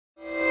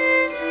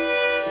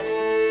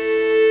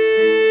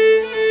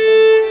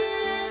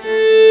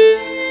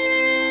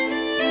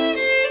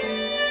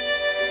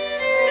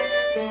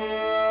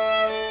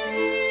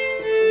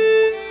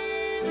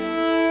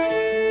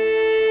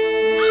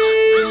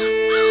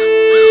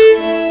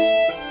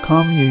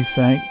Come, ye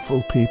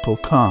thankful people,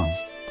 come,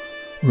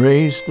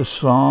 raise the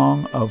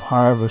song of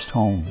harvest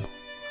home.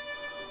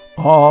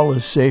 All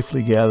is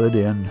safely gathered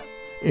in,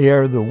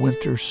 ere the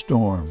winter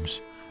storms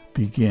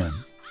begin.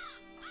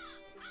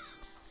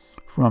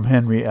 From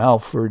Henry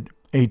Alford,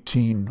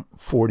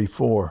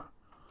 1844.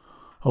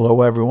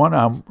 Hello everyone,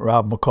 I'm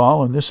Rob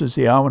McCall, and this is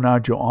the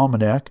Awanadjo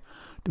Almanack,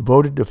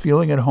 devoted to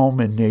feeling at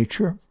home in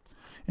nature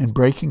and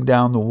breaking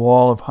down the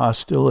wall of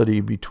hostility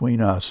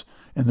between us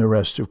and the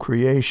rest of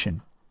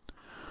creation.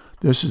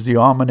 This is the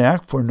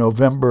Almanack for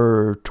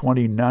November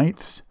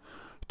 29th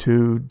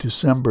to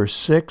December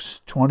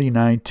 6th,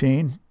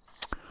 2019,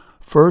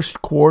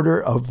 first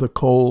quarter of the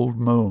cold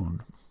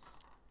moon.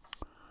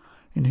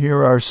 And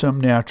here are some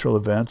natural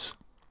events.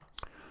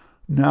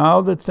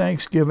 Now that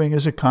Thanksgiving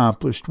is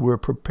accomplished, we're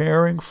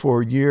preparing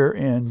for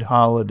year-end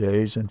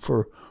holidays and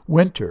for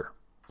winter.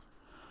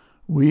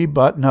 We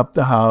button up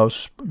the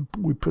house,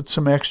 we put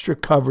some extra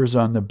covers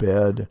on the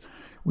bed,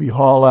 we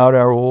haul out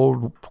our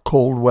old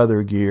cold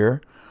weather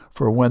gear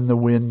for when the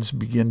winds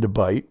begin to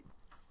bite.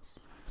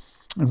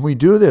 And we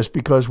do this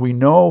because we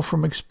know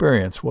from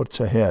experience what's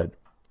ahead.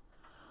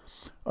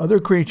 Other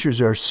creatures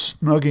are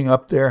snugging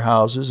up their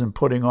houses and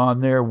putting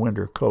on their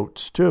winter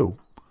coats too.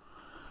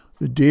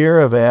 The deer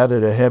have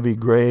added a heavy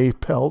gray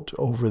pelt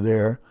over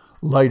their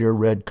lighter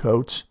red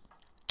coats.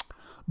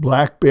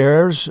 Black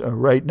bears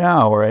right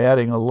now are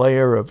adding a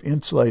layer of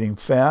insulating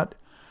fat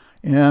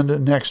and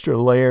an extra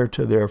layer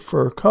to their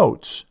fur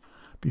coats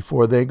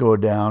before they go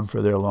down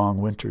for their long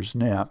winter's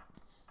nap.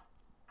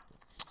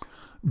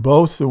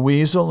 Both the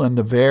weasel and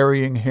the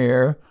varying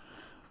hare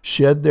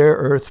shed their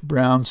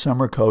earth-brown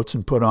summer coats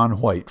and put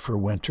on white for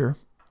winter.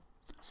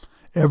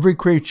 Every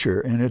creature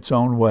in its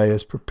own way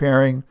is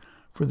preparing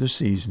for the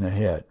season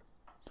ahead.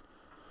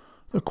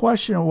 The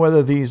question of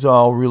whether these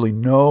all really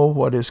know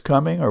what is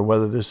coming or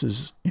whether this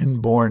is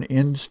inborn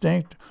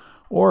instinct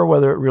or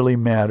whether it really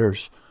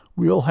matters,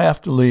 we'll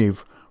have to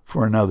leave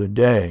for another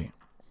day.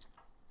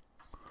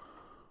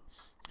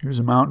 Here's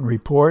a mountain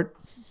report.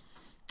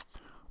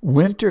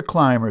 Winter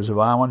climbers of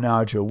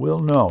Awanadjo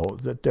will know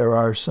that there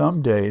are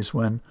some days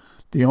when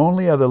the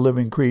only other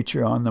living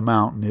creature on the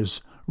mountain is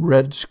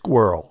red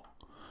squirrel,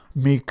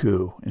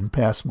 Miku in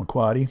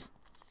Passamaquoddy.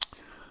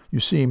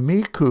 You see,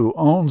 Miku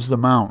owns the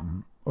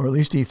mountain, or at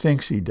least he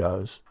thinks he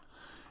does.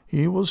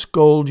 He will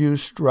scold you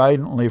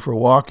stridently for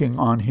walking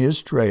on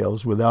his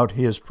trails without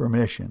his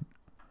permission.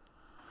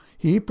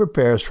 He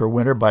prepares for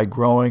winter by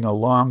growing a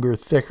longer,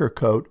 thicker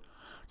coat,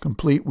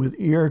 complete with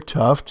ear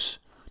tufts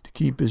to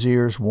keep his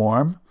ears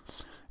warm,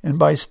 and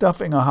by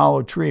stuffing a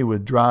hollow tree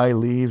with dry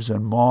leaves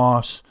and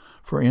moss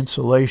for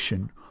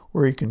insulation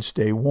where he can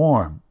stay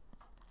warm.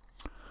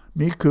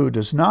 Miku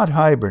does not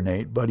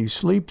hibernate, but he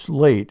sleeps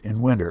late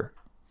in winter.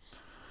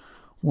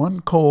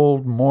 One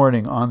cold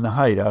morning on the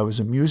height, I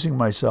was amusing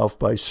myself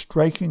by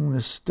striking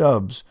the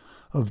stubs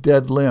of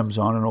dead limbs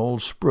on an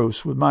old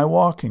spruce with my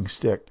walking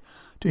stick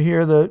to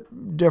hear the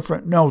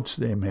different notes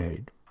they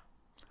made.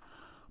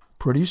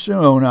 Pretty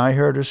soon I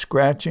heard a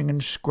scratching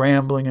and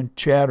scrambling and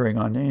chattering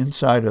on the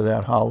inside of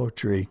that hollow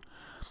tree,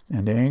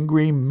 and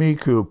angry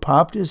Miku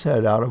popped his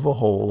head out of a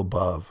hole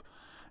above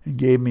and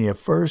gave me a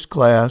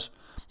first-class,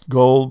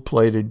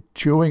 gold-plated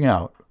chewing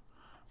out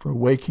for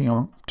waking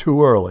up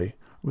too early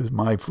with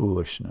my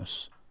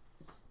foolishness.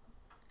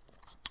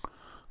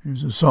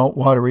 Here's a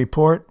saltwater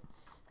report.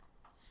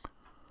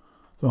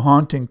 The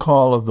haunting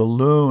call of the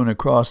loon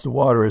across the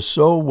water is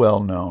so well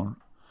known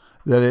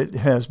that it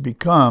has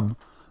become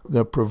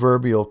the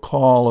proverbial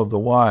call of the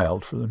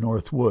wild for the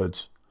North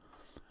Woods.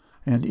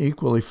 And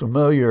equally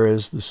familiar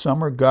is the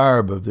summer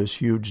garb of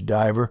this huge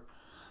diver,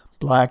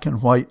 black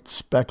and white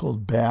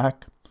speckled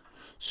back,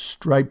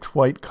 striped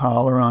white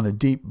collar on a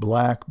deep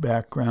black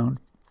background.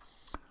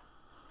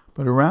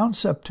 But around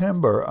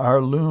September,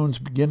 our loons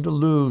begin to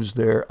lose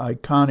their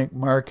iconic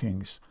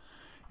markings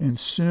and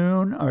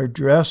soon are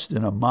dressed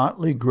in a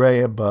motley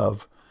gray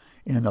above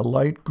and a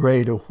light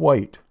gray to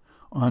white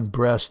on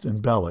breast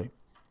and belly.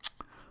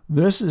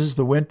 This is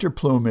the winter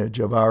plumage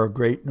of our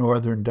great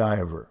northern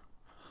diver.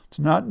 It's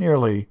not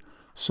nearly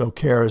so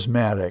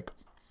charismatic,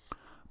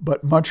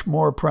 but much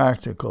more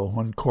practical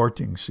when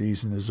courting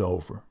season is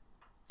over.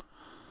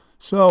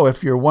 So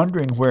if you're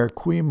wondering where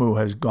Quimu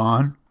has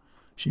gone,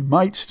 she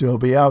might still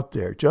be out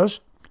there,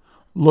 just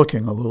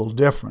looking a little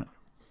different.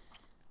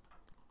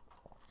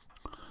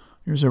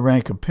 Here's a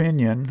rank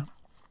opinion.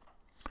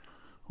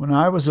 When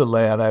I was a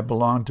lad, I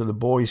belonged to the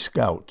Boy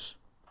Scouts.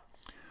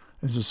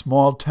 As a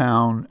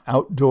small-town,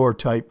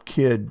 outdoor-type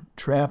kid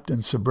trapped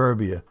in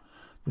suburbia,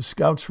 the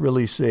Scouts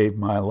really saved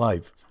my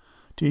life,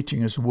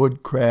 teaching us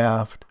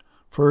woodcraft,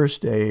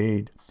 first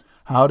aid,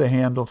 how to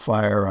handle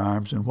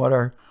firearms, and what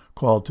are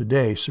called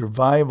today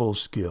survival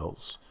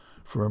skills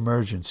for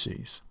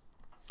emergencies.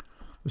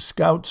 The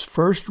Scouts'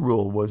 first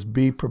rule was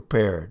be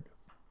prepared.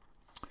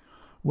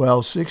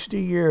 Well, 60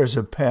 years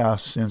have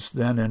passed since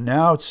then, and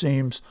now it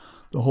seems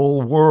the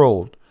whole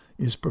world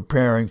is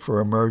preparing for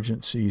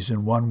emergencies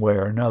in one way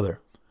or another,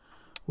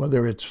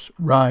 whether it's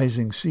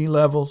rising sea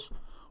levels,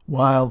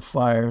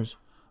 wildfires,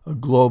 a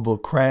global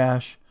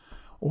crash,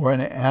 or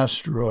an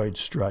asteroid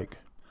strike,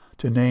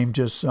 to name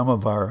just some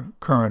of our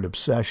current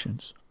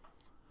obsessions.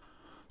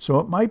 So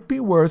it might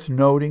be worth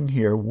noting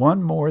here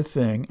one more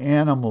thing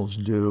animals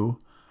do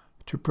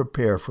to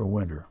prepare for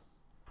winter.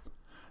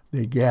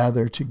 They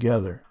gather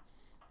together.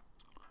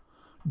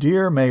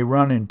 Deer may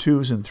run in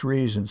 2s and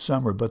 3s in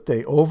summer, but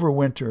they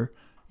overwinter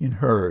in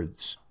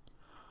herds.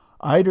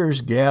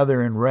 Eiders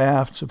gather in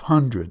rafts of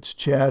hundreds,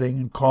 chatting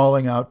and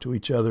calling out to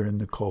each other in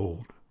the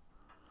cold.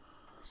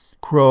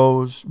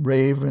 Crows,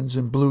 ravens,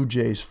 and blue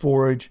jays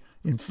forage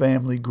in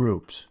family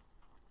groups.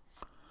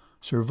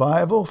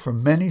 Survival for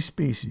many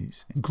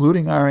species,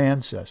 including our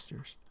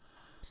ancestors,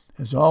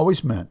 has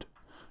always meant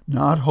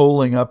not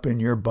holing up in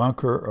your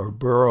bunker or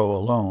burrow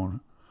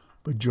alone,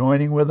 but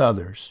joining with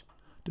others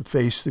to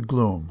face the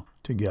gloom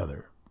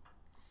together.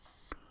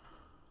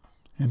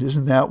 And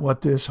isn't that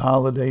what this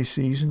holiday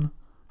season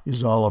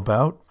is all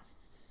about?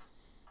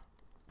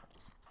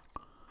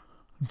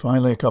 And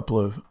finally, a couple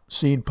of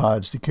seed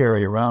pods to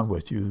carry around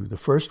with you. The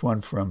first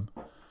one from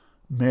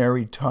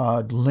Mary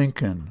Todd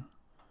Lincoln,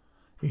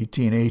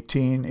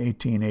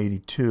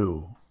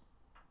 1818-1882.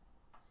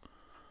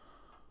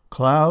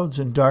 Clouds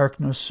and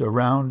darkness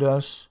surround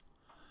us,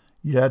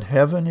 yet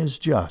heaven is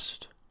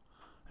just,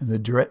 and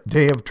the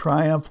day of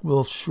triumph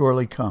will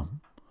surely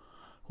come,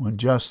 when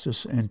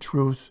justice and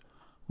truth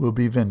will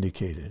be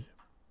vindicated.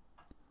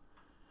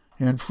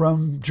 And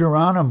from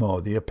Geronimo,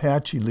 the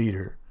Apache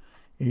leader,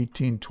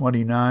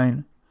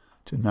 1829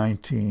 to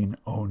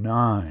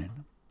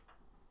 1909.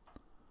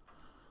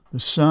 The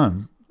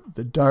sun,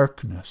 the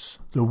darkness,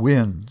 the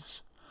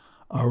winds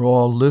are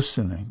all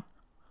listening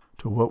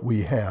to what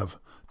we have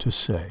to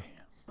say.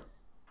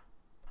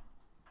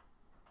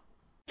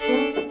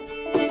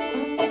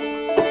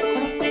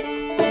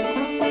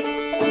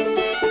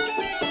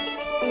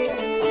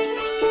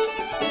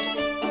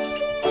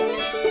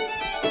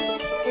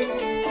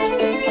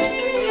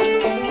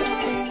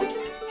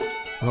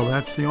 Well,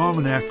 that's the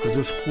Almanack for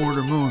this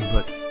quarter moon,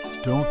 but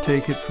don't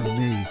take it from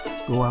me.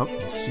 Go out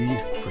and see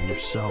for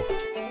yourself.